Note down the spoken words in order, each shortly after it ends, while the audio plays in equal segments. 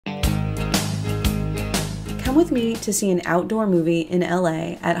come with me to see an outdoor movie in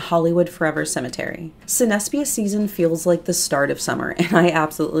LA at Hollywood Forever Cemetery. Cinespia season feels like the start of summer, and I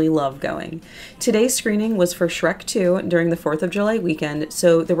absolutely love going. Today's screening was for Shrek 2 during the 4th of July weekend,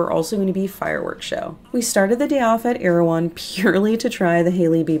 so there were also going to be a fireworks show. We started the day off at Erehwon purely to try the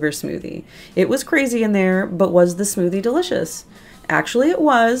Hailey Bieber smoothie. It was crazy in there, but was the smoothie delicious? Actually it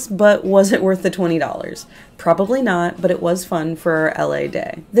was, but was it worth the $20? Probably not, but it was fun for our LA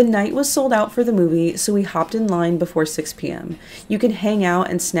day. The night was sold out for the movie, so we hopped in line before 6 p.m. You can hang out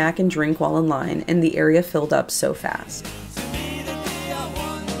and snack and drink while in line, and the area filled up so fast.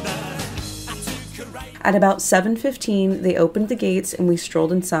 At about 7:15, they opened the gates and we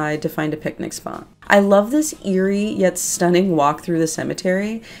strolled inside to find a picnic spot. I love this eerie yet stunning walk through the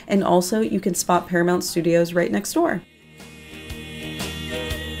cemetery, and also you can spot Paramount Studios right next door.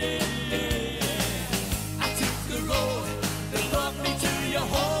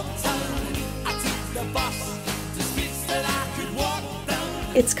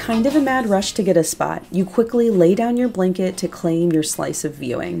 It's kind of a mad rush to get a spot. You quickly lay down your blanket to claim your slice of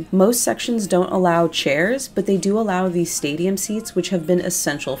viewing. Most sections don't allow chairs, but they do allow these stadium seats, which have been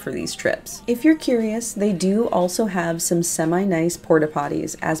essential for these trips. If you're curious, they do also have some semi-nice porta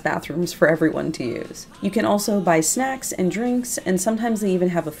potties as bathrooms for everyone to use. You can also buy snacks and drinks, and sometimes they even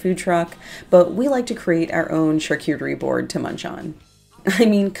have a food truck, but we like to create our own charcuterie board to munch on. I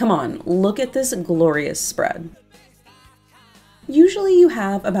mean, come on, look at this glorious spread. Usually you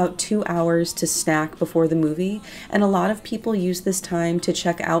have about 2 hours to snack before the movie, and a lot of people use this time to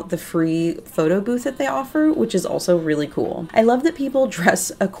check out the free photo booth that they offer, which is also really cool. I love that people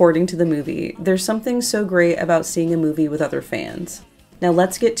dress according to the movie. There's something so great about seeing a movie with other fans. Now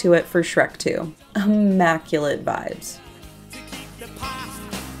let's get to it for Shrek 2. Immaculate vibes.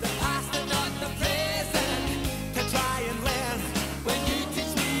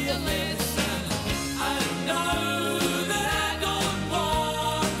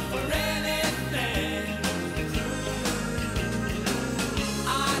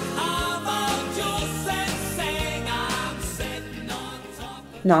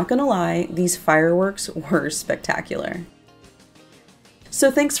 Not gonna lie, these fireworks were spectacular. So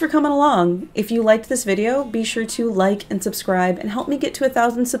thanks for coming along. If you liked this video, be sure to like and subscribe and help me get to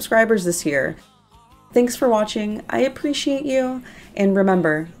 1,000 subscribers this year. Thanks for watching, I appreciate you, and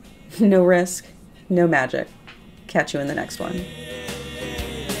remember, no risk, no magic. Catch you in the next one.